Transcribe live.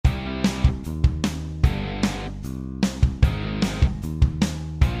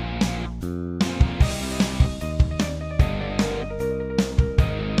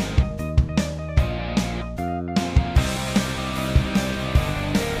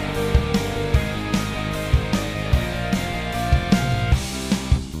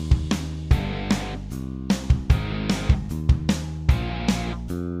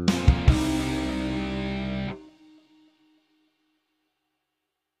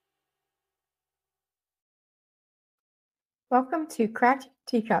Welcome to Cracked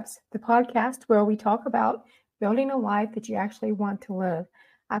Teacups, the podcast where we talk about building a life that you actually want to live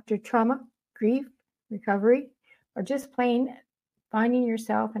after trauma, grief, recovery, or just plain finding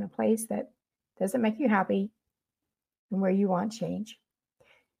yourself in a place that doesn't make you happy and where you want change.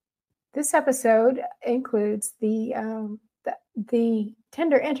 This episode includes the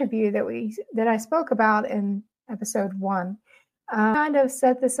Tinder interview that I spoke about in episode 1. Kind of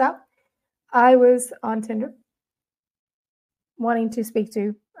set this up. I was on Tinder, wanting to speak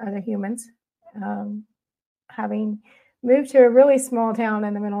to other humans, having moved to a really small town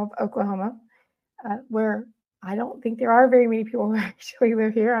in the middle of Oklahoma, where I don't think there are very many people who actually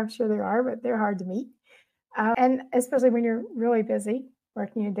live here. I'm sure there are, but they're hard to meet. And especially when you're really busy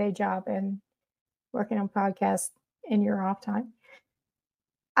working a day job and working on podcasts in your off time.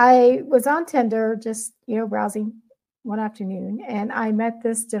 I was on Tinder just, browsing one afternoon, and I met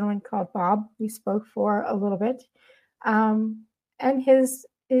this gentleman called Bob. We spoke for a little bit. And his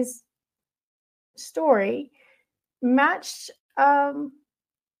story matched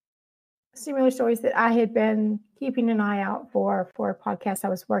similar stories that I had been keeping an eye out for a podcast I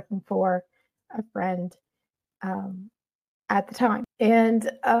was working for a friend at the time. And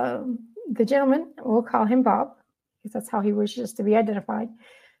the gentleman, we'll call him Bob, because that's how he wishes to be identified.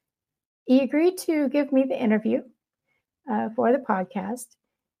 He agreed to give me the interview for the podcast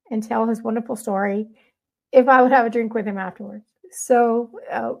and tell his wonderful story if I would have a drink with him afterwards. So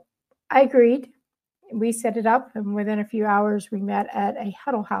I agreed. We set it up, and within a few hours, we met at a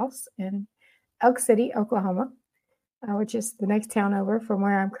Huddle House in Elk City, Oklahoma, which is the next town over from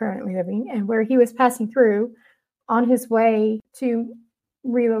where I'm currently living, and where he was passing through on his way to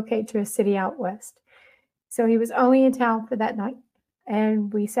relocate to a city out west. So he was only in town for that night,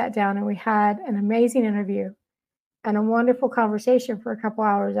 and we sat down and we had an amazing interview and a wonderful conversation for a couple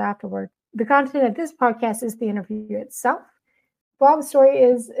hours afterward. The content of this podcast is the interview itself. Bob's story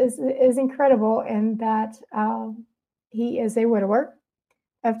is incredible in that he is a widower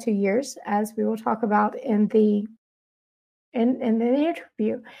of 2 years, as we will talk about in the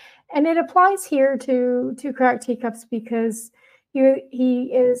interview, and it applies here to Cracked Teacups because he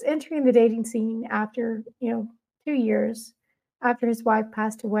is entering the dating scene after 2 years after his wife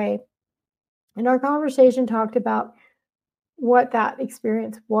passed away, and our conversation talked about what that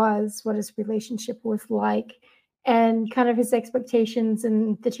experience was, what his relationship was like, and kind of his expectations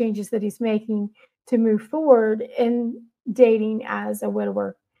and the changes that he's making to move forward in dating as a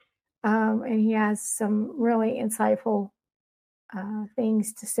widower. And he has some really insightful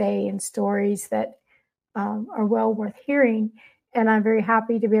things to say and stories that are well worth hearing. And I'm very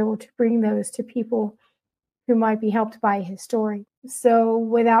happy to be able to bring those to people who might be helped by his story. So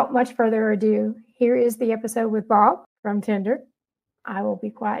without much further ado, here is the episode with Bob from Tinder. I will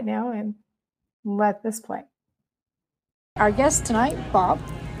be quiet now and let this play. Our guest tonight, Bob,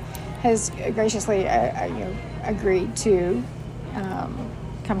 has graciously agreed to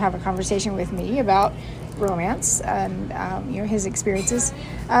come have a conversation with me about romance and his experiences.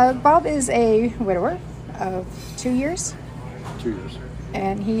 Bob is a widower of 2 years. 2 years.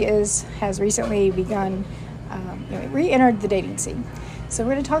 And he has recently begun, re-entered the dating scene. So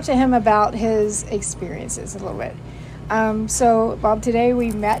we're going to talk to him about his experiences a little bit. So Bob, today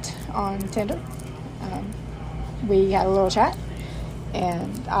we met on Tinder. We had a little chat,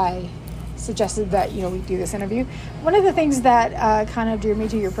 and I suggested that, we do this interview. One of the things that kind of drew me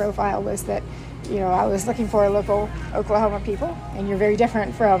to your profile was that, I was looking for local Oklahoma people, and you're very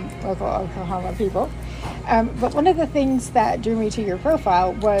different from local Oklahoma people. But one of the things that drew me to your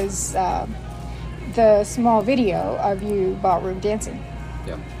profile was the small video of you ballroom dancing.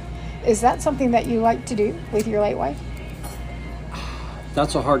 Yeah. Is that something that you like to do with your late wife?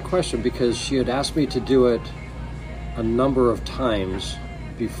 That's a hard question because she had asked me to do it a number of times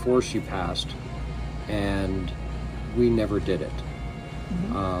before she passed, and we never did it.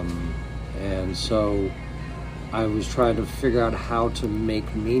 Mm-hmm. And so I was trying to figure out how to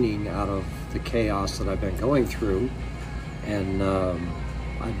make meaning out of the chaos that I've been going through, and I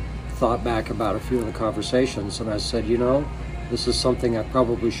thought back about a few of the conversations, and I said, this is something I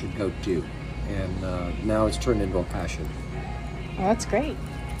probably should go do, and now it's turned into a passion. Well, that's great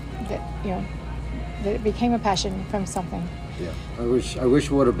that that it became a passion from something. Yeah, I wish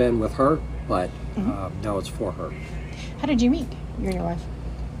it would have been with her, but now it's for her. How did you meet, you and your wife?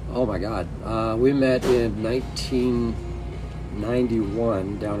 Oh my God, we met in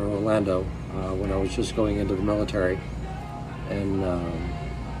 1991 down in Orlando when I was just going into the military, and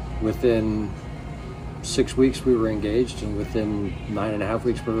within 6 weeks we were engaged, and within 9.5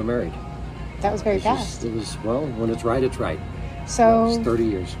 weeks we were married. That was very fast. It was, well, when it's right, it's right. So it was 30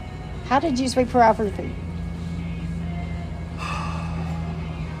 years. How did you swipe her out for 3?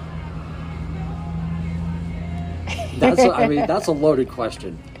 That's a loaded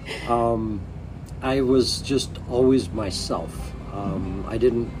question. I was just always myself. I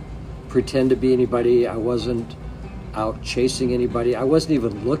didn't pretend to be anybody. I wasn't out chasing anybody. I wasn't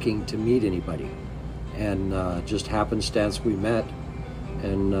even looking to meet anybody. And just happenstance we met,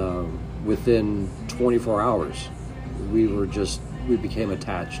 and within 24 hours we became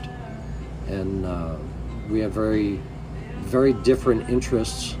attached, and we have very, very different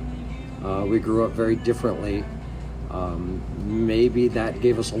interests. We grew up very differently. Maybe that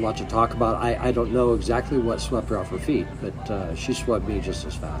gave us a lot to talk about. I don't know exactly what swept her off her feet, but she swept me just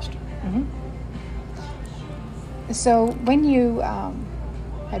as fast. Mm-hmm. So when you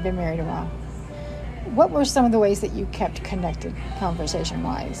had been married a while, what were some of the ways that you kept connected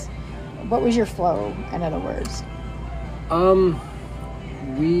conversation-wise? What was your flow, in other words?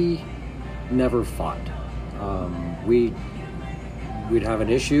 We never fought. We'd have an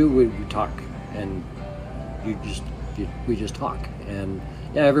issue, we'd talk, and we just talk. And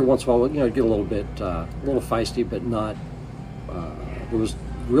yeah, every once in a while, it'd get a little feisty, but not. There was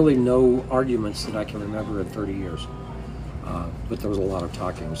really no arguments that I can remember in 30 years. But there was a lot of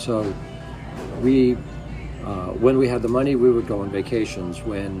talking. So when we had the money, we would go on vacations.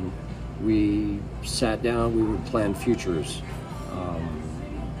 When we sat down, we would plan futures.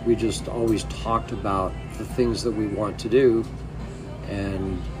 We just always talked about the things that we want to do,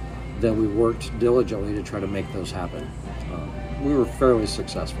 and then we worked diligently to try to make those happen. We were fairly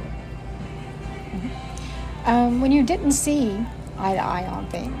successful. Mm-hmm. When you didn't see eye to eye on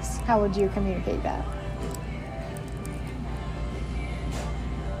things, how would you communicate that?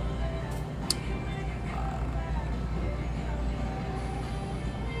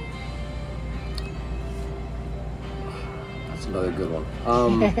 Another good one.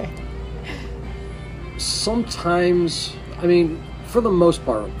 Sometimes, for the most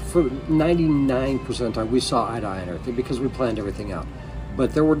part, for 99% of the time, we saw eye to eye on everything because we planned everything out.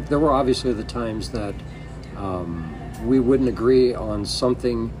 But there were obviously the times that we wouldn't agree on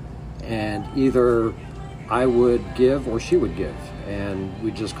something, and either I would give or she would give, and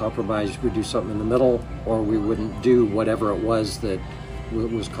we'd just compromise. We'd do something in the middle, or we wouldn't do whatever it was that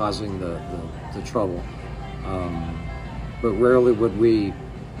was causing the trouble. But rarely would we,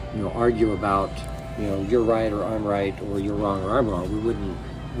 argue about, you're right or I'm right, or you're wrong or I'm wrong.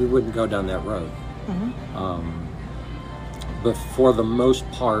 We wouldn't go down that road. Mm-hmm. But for the most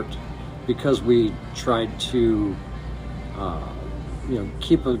part, because we tried to,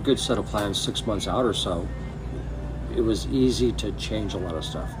 keep a good set of plans 6 months out or so, it was easy to change a lot of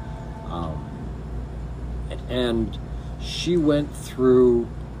stuff. And she went through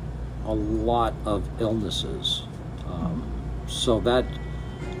a lot of illnesses. So that,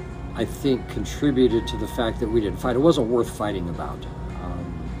 I think, contributed to the fact that we didn't fight. It wasn't worth fighting about.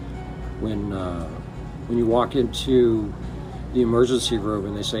 When you walk into the emergency room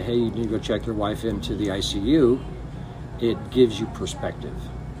and they say, hey, you need to go check your wife into the ICU, it gives you perspective.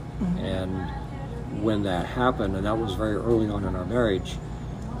 Mm-hmm. And when that happened, and that was very early on in our marriage,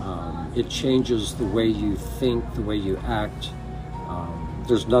 it changes the way you think, the way you act.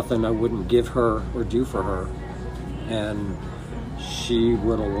 There's nothing I wouldn't give her or do for her, and she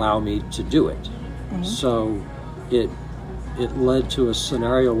would allow me to do it. Mm-hmm. So it led to a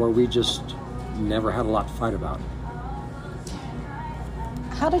scenario where we just never had a lot to fight about.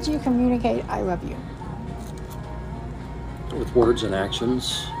 How did you communicate I love you? With words and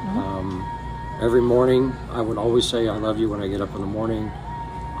actions. Mm-hmm. Every morning I would always say I love you when I get up in the morning.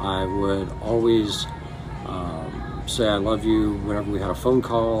 I would always say I love you whenever we had a phone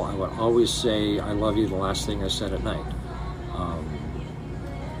call. I would always say I love you the last thing I said at night.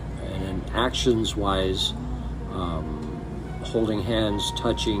 And in actions wise, holding hands,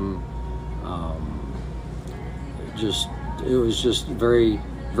 touching, it was just very,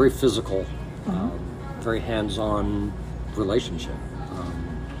 very physical, very hands-on relationship.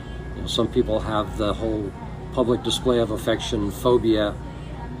 Some people have the whole public display of affection phobia,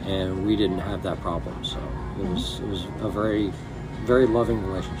 and we didn't have that problem. So it was a very, very loving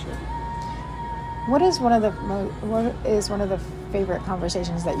relationship. What is one of the favorite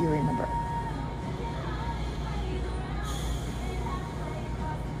conversations that you remember?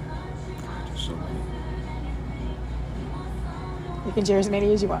 There's so many. You can share as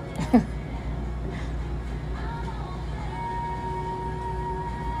many as you want.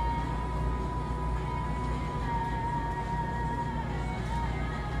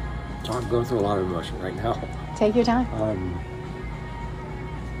 So I'm going through a lot of emotion right now. Take your time.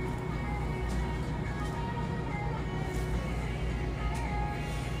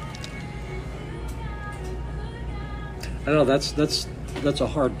 I don't know. That's a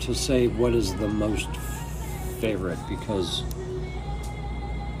hard to say. What is the most favorite because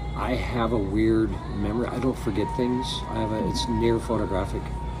I have a weird memory. I don't forget things. It's near photographic,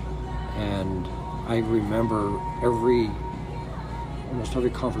 and I remember almost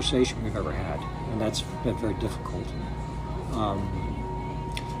every conversation we've ever had, and that's been very difficult.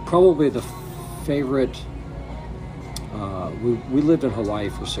 Probably the favorite. We lived in Hawaii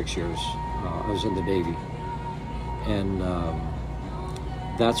for 6 years. I was in the Navy, and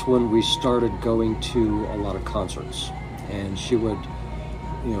that's when we started going to a lot of concerts. And she would,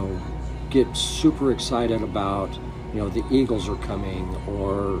 get super excited about, the Eagles are coming,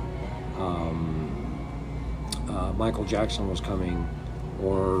 or Michael Jackson was coming,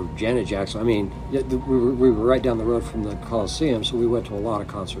 or Janet Jackson. I mean, we were right down the road from the Coliseum, so we went to a lot of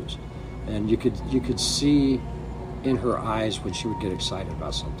concerts, and you could see in her eyes when she would get excited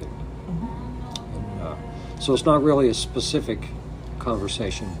about something. And, so it's not really a specific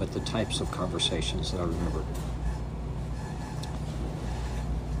conversation, but the types of conversations that I remember.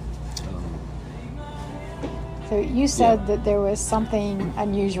 So you said that there was something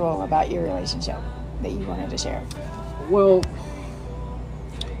unusual about your relationship that you wanted to share. Well,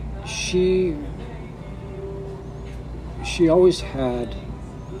 she always had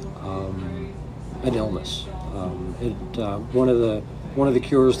an illness. One of the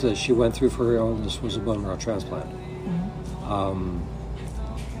cures that she went through for her illness was a bone marrow transplant.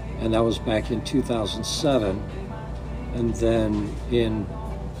 And that was back in 2007. And then in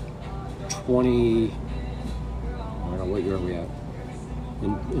I don't know, what year are we at?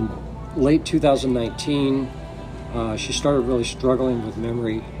 In late 2019, she started really struggling with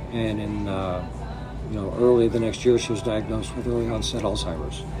memory, and in early the next year, she was diagnosed with early onset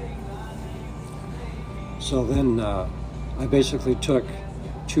Alzheimer's. So then I basically took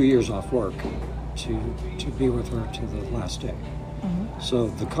 2 years off work to be with her to the last day. So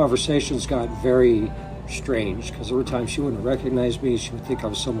the conversations got very strange because there were times she wouldn't recognize me. She would think I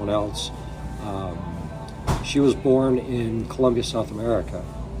was someone else. She was born in Colombia, South America,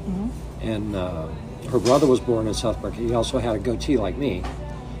 and her brother was born in South America. He also had a goatee like me.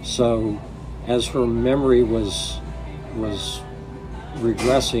 So as her memory was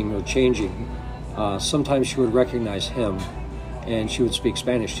regressing or changing, sometimes she would recognize him, and she would speak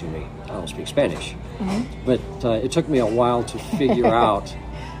Spanish to me. I don't speak Spanish, but it took me a while to figure out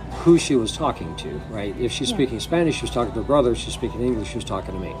who she was talking to, right? If she's speaking Spanish, she was talking to her brother. If she's speaking English, she was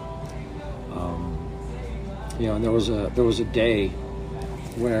talking to me. And there was a day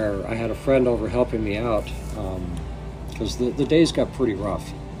where I had a friend over helping me out because the days got pretty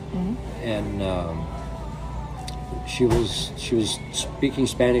rough, and she was speaking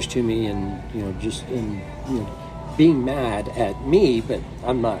Spanish to me, and being mad at me, but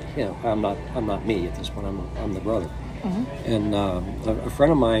I'm not him. I'm not me at this point. I'm the brother. And a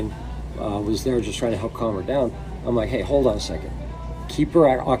friend of mine was there just trying to help calm her down. I'm like, hey, hold on a second, keep her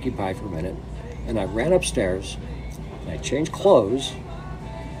occupied for a minute. And I ran upstairs, and I changed clothes,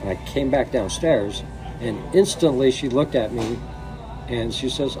 and I came back downstairs, and instantly she looked at me, and she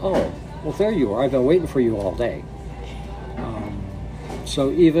says, oh, well, there you are. I've been waiting for you all day.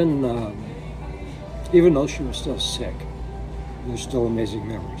 So even though she was still sick, there's still amazing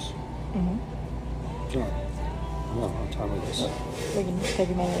memories. Sorry, I'm not on time with this. We can take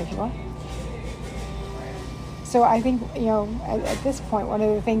a minute if you want. So I think, at this point, one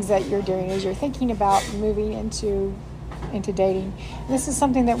of the things that you're doing is you're thinking about moving into dating. This is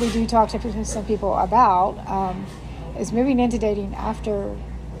something that we do talk to some people about, is moving into dating after,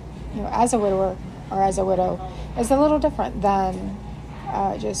 as a widower or as a widow is a little different than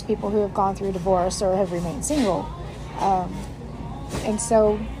just people who have gone through divorce or have remained single. And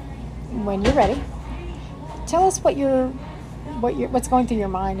so when you're ready, tell us what's going through your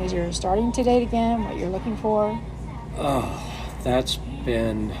mind as you're starting to date again, what you're looking for. That's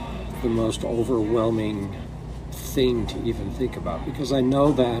been the most overwhelming thing to even think about, because I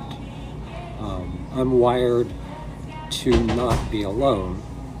know that I'm wired to not be alone,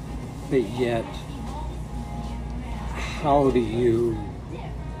 but yet how do you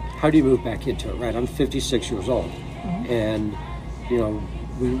move back into it, right? I'm 56 years old, and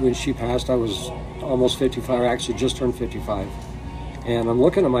when she passed, I was almost 55. I actually just turned 55. And I'm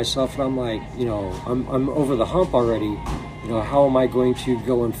looking at myself and I'm like, I'm over the hump already. How am I going to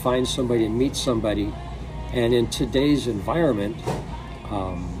go and find somebody and meet somebody? And in today's environment,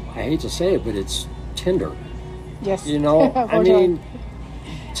 I hate to say it, but it's Tinder. Yes. I mean,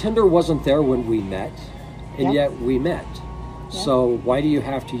 Tinder wasn't there when we met, and yet we met. Yeah. So why do you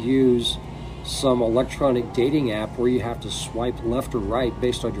have to use some electronic dating app where you have to swipe left or right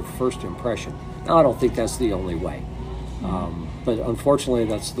based on your first impression? Now, I don't think that's the only way. But unfortunately,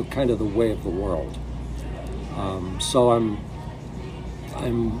 that's the way of the world. So I'm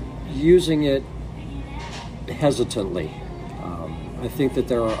using it hesitantly. I think that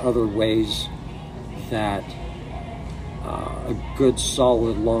there are other ways that a good,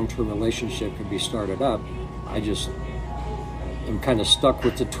 solid, long-term relationship can be started up. I'm kind of stuck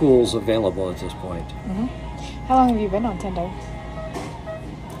with the tools available at this point. Mm-hmm. How long have you been on Tinder?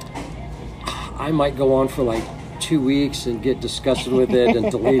 I might go on for like 2 weeks and get disgusted with it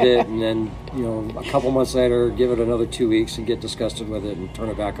and delete it, and then a couple months later give it another 2 weeks and get disgusted with it and turn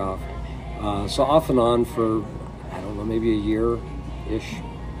it back off. So off and on for, I don't know, maybe a year-ish.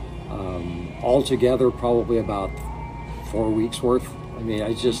 Altogether probably about 4 weeks worth. I mean,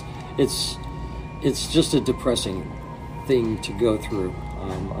 it's just a depressing thing to go through.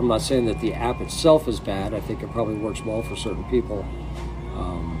 I'm not saying that the app itself is bad. I think it probably works well for certain people,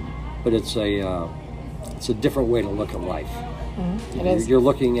 but it's a different way to look at life. Mm-hmm. You're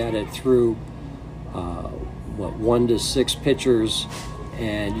looking at it through 1 to 6 pictures,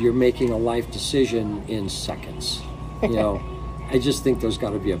 and you're making a life decision in seconds. I just think there's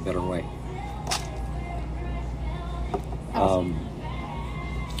got to be a better way.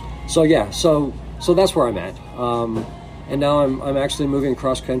 So that's where I'm at. And now I'm actually moving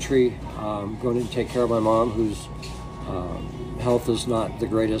cross country. Going to take care of my mom, whose health is not the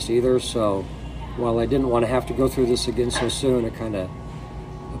greatest either. So while I didn't want to have to go through this again so soon, it kind of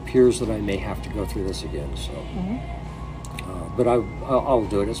appears that I may have to go through this again. So, but I'll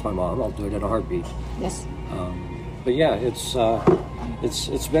do it. It's my mom. I'll do it in a heartbeat. Yes. But yeah,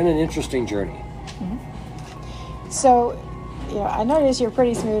 it's been an interesting journey. Mm-hmm. So, I noticed you're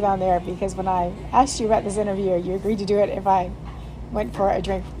pretty smooth on there, because when I asked you about this interview, you agreed to do it if I went for a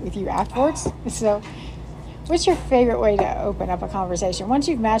drink with you afterwards. So, what's your favorite way to open up a conversation once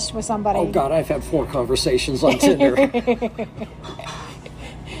you've matched with somebody? Oh God, I've had 4 conversations on Tinder.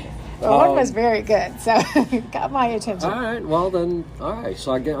 Well, one was very good, so got my attention. All right, well then, all right.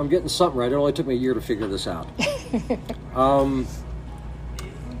 So I'm getting something right. It only took me a year to figure this out. I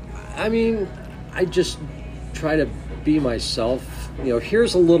mean, I just try to be myself.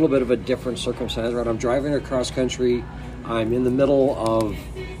 Here's a little bit of a different circumstance. Right, I'm driving across country. I'm in the middle of,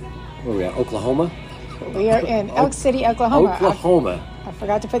 where are we at? Oklahoma. We are in Elk City, Oklahoma. Oklahoma. I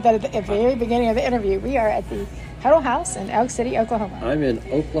forgot to put that at the very beginning of the interview. We are at the Huddle House in Elk City, Oklahoma. I'm in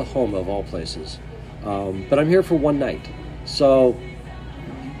Oklahoma, of all places. But I'm here for one night. So,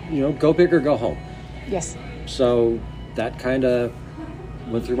 go big or go home. Yes. So that kind of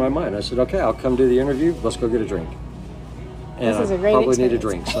went through my mind. I said, okay, I'll come do the interview. Let's go get a drink. And this is a great probably experience. need a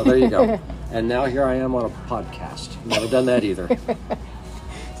drink. So there you go. And now here I am on a podcast. Never done that either.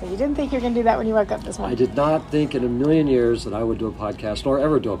 So you didn't think you were going to do that when you woke up this morning? I did not think in a million years that I would do a podcast, nor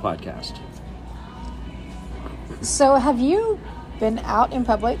ever do a podcast. So have you been out in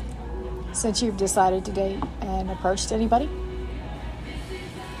public since you've decided to date and approached anybody?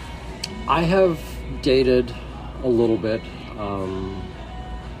 I have dated a little bit.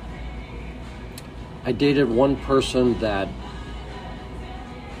 I dated one person that,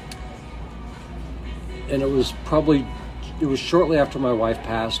 and it was shortly after my wife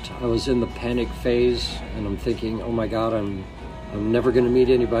passed. I was in the panic phase, and I'm thinking, oh my God, I'm never going to meet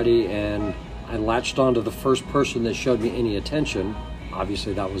anybody, and I latched onto the first person that showed me any attention.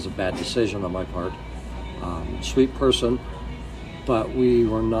 Obviously, that was a bad decision on my part. Sweet person, but we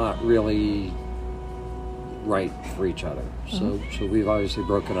were not really right for each other. So we've obviously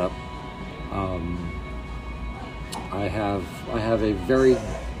broken up. I have a very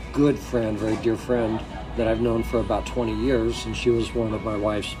good friend, very dear friend, that I've known for about 20 years, and she was one of my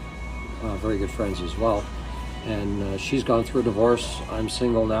wife's very good friends as well. And she's gone through a divorce. I'm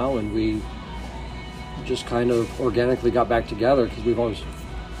single now, and we just kind of organically got back together because we've always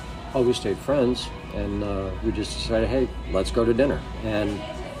stayed friends, and we just decided, hey, let's go to dinner. And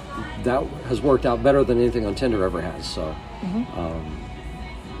that has worked out better than anything on Tinder ever has. So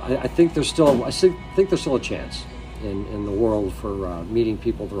I think there's still a chance in the world for meeting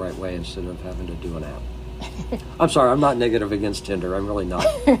people the right way instead of having to do an app. I'm sorry, I'm not negative against Tinder. I'm really not.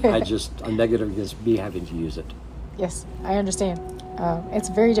 I'm negative against me having to use it. Yes, I understand. It's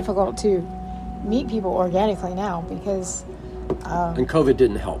very difficult to meet people organically now because... and COVID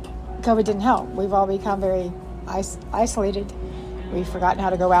didn't help. COVID didn't help. We've all become very isolated. We've forgotten how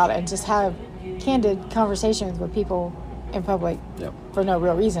to go out and just have candid conversations with people in public for no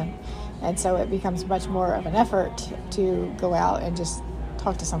real reason. And so it becomes much more of an effort to go out and just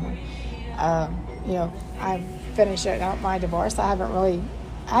talk to someone. I've finished out my divorce. I haven't really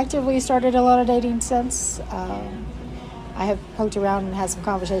actively started a lot of dating since. I have poked around and had some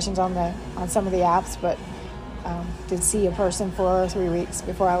conversations on some of the apps, but did see a person for 3 weeks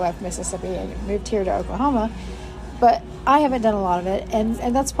before I left Mississippi and moved here to Oklahoma. But I haven't done a lot of it,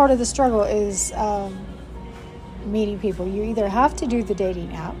 and that's part of the struggle is meeting people. You either have to do the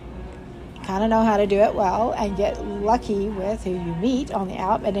dating app, kind of know how to do it well, and get lucky with who you meet on the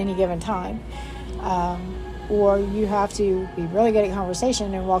app at any given time, or you have to be really good at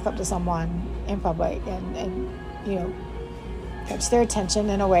conversation and walk up to someone in public and catch their attention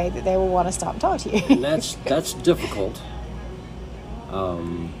in a way that they will want to stop and talk to you. And that's difficult.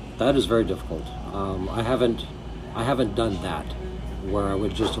 That is very difficult. I haven't done that, where I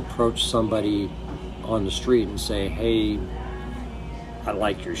would just approach somebody on the street and say, "Hey, I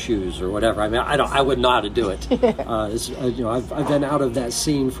like your shoes," or whatever. I mean, I wouldn't know how to do it. I've been out of that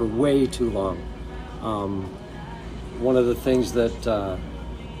scene for way too long. One of the things that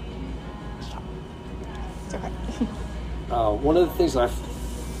one of the things that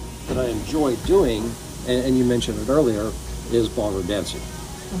I enjoy doing, and you mentioned it earlier, is ballroom dancing.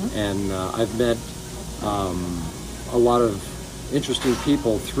 Mm-hmm. And I've met a lot of interesting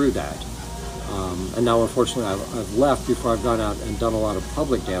people through that. And now, unfortunately, I've left before I've gone out and done a lot of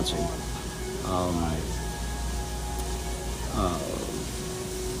public dancing.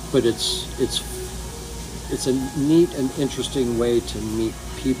 But it's a neat and interesting way to meet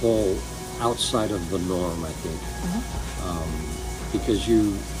people outside of the norm, I think. Mm-hmm. Because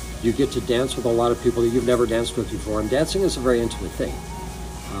you get to dance with a lot of people that you've never danced with before, and dancing is a very intimate thing.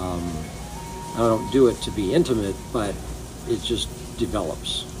 I don't do it to be intimate, but it just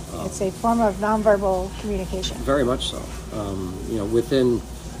develops. It's a form of nonverbal communication. Very much so. Within,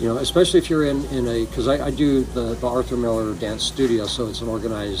 especially if you're in a, because I do the Arthur Miller Dance Studio, so it's an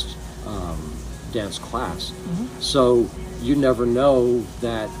organized dance class. Mm-hmm. So you never know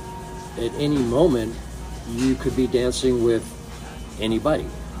that at any moment you could be dancing with anybody.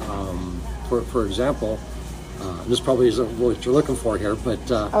 For example, this probably isn't what you're looking for here, but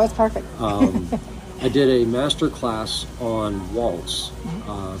it's perfect. I did a master class on waltz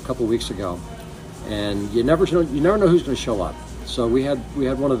a couple weeks ago, and you never know who's going to show up. So we had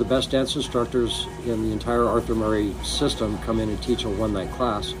one of the best dance instructors in the entire Arthur Murray system come in and teach a one-night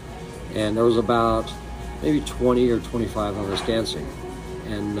class, and there was about maybe 20 or 25 of us dancing,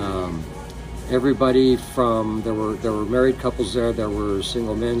 and everybody from there were married couples there were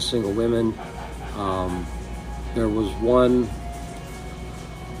single men, single women. There was one.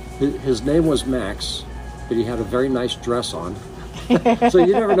 His name was Max, but he had a very nice dress on. So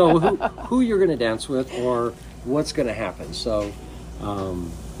you never know who you're going to dance with or what's going to happen. So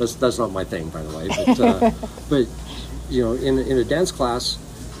that's not my thing, by the way. But in a dance class,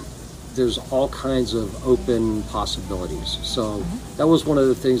 there's all kinds of open possibilities. So that was one of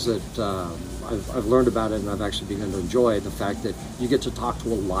the things that I've learned about it, and I've actually begun to enjoy the fact that you get to talk to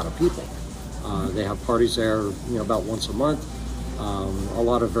a lot of people. They have parties there, about once a month. A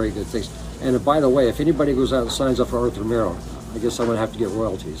lot of very good things. And by the way, if anybody goes out and signs up for Arthur Miller, I guess I'm going to have to get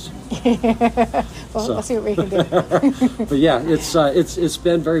royalties. Let's see what we can do. But yeah, it's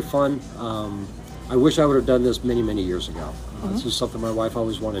been very fun. I wish I would have done this many, many years ago. This is something my wife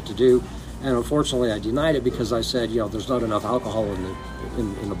always wanted to do. And unfortunately, I denied it because I said, there's not enough alcohol in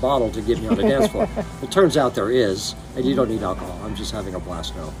the bottle to get me on the dance floor. It turns out there is, and you don't need alcohol. I'm just having a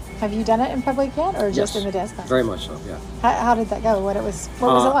blast now. Have you done it in public yet, or just in the dance class? Very much so, yeah. How did that go? What was it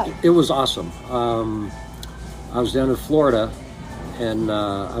like? It was awesome. I was down in Florida, and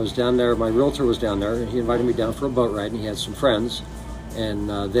I was down there. My realtor was down there, and he invited me down for a boat ride, and he had some friends, and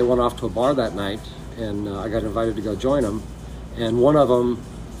they went off to a bar that night, and I got invited to go join them. And one of them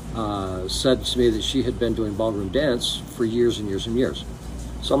said to me that she had been doing ballroom dance for years and years and years.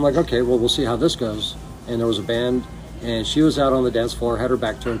 So I'm like, okay, well, we'll see how this goes. And there was a band, and she was out on the dance floor, had her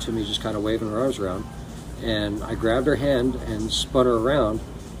back turned to me, just kind of waving her arms around. And I grabbed her hand and spun her around,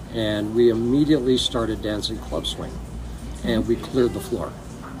 and we immediately started dancing club swing. And we cleared the floor.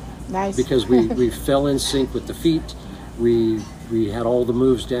 Nice. Because we fell in sync with the feet. We had all the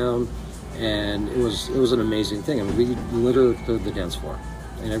moves down, and it was an amazing thing. I mean, we literally cleared the dance floor.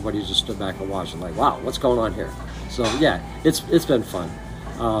 And everybody just stood back and watched and like, wow, what's going on here? So yeah, it's been fun.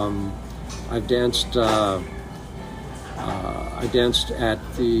 I've danced. I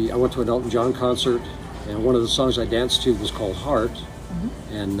went to an Elton John concert, and one of the songs I danced to was called Heart.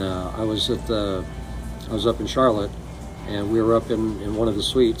 Mm-hmm. And I was up in Charlotte, and we were up in one of the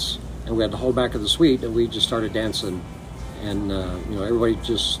suites, and we had the whole back of the suite, and we just started dancing, and everybody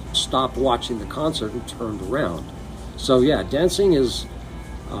just stopped watching the concert and turned around. So yeah, dancing is.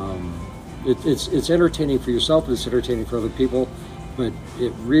 It's entertaining for yourself, but it's entertaining for other people, but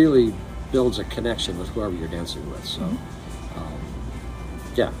it really builds a connection with whoever you're dancing with. So,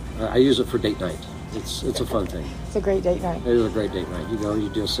 yeah, I use it for date night. it's a fun thing. It's a great date night. It is a great date night. You go, you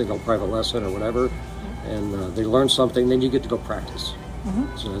do a single private lesson or whatever, and they learn something. Then you get to go practice.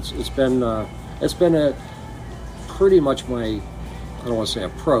 So it's been a pretty much my, I don't want to say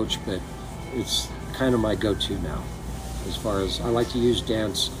approach, but it's kind of my go-to now. As far as I like to use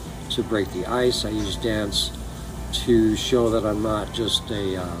dance to break the ice, I use dance to show that I'm not just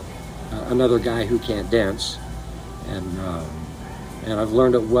another guy who can't dance, and I've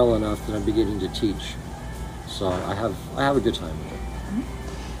learned it well enough that I'm beginning to teach. So I have a good time with it.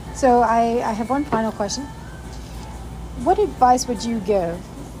 So I have one final question. What advice would you give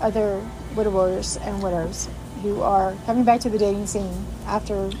other widowers and widows who are coming back to the dating scene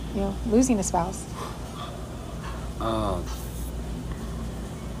after losing a spouse?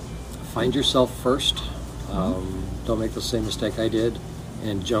 Find yourself first. Don't make the same mistake I did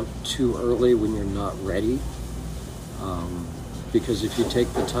and jump too early when you're not ready. Because if you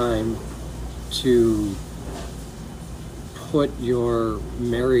take the time to put your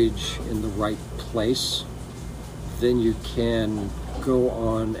marriage in the right place, then you can go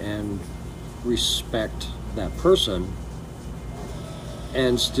on and respect that person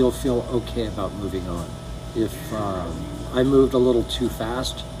and still feel okay about moving on. If I moved a little too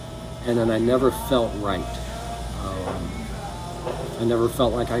fast and then I never felt right, I never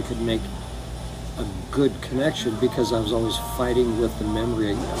felt like I could make a good connection because I was always fighting with the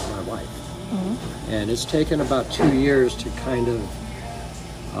memory of my wife. And it's taken about 2 years to kind of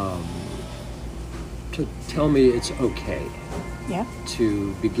to tell me it's okay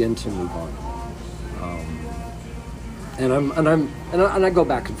to begin to move on. And I go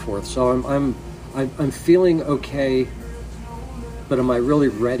back and forth. So I'm feeling okay, but am I really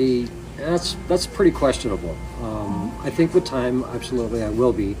ready? That's pretty questionable. I think with time, absolutely, I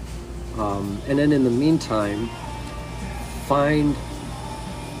will be. And then in the meantime, find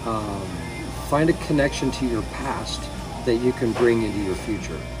a connection to your past that you can bring into your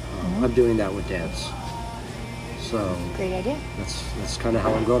future. I'm doing that with dance. So great idea. That's kind of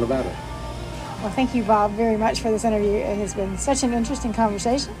how I'm going about it. Well, thank you, Bob, very much for this interview. It has been such an interesting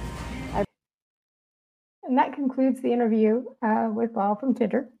conversation. And that concludes the interview with Bob from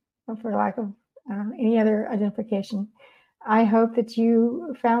Tinder, for lack of any other identification. I hope that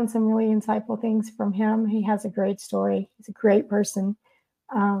you found some really insightful things from him. He has a great story. He's a great person.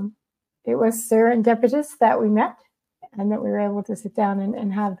 It was serendipitous that we met and that we were able to sit down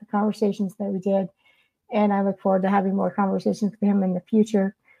and have the conversations that we did. And I look forward to having more conversations with him in the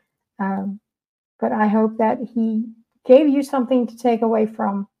future. But I hope that he gave you something to take away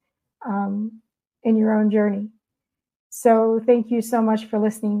from in your own journey. So thank you so much for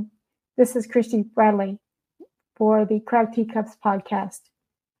listening. This is Christy Bradley for the Cracked Teacups podcast.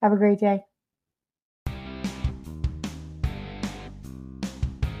 Have a great day.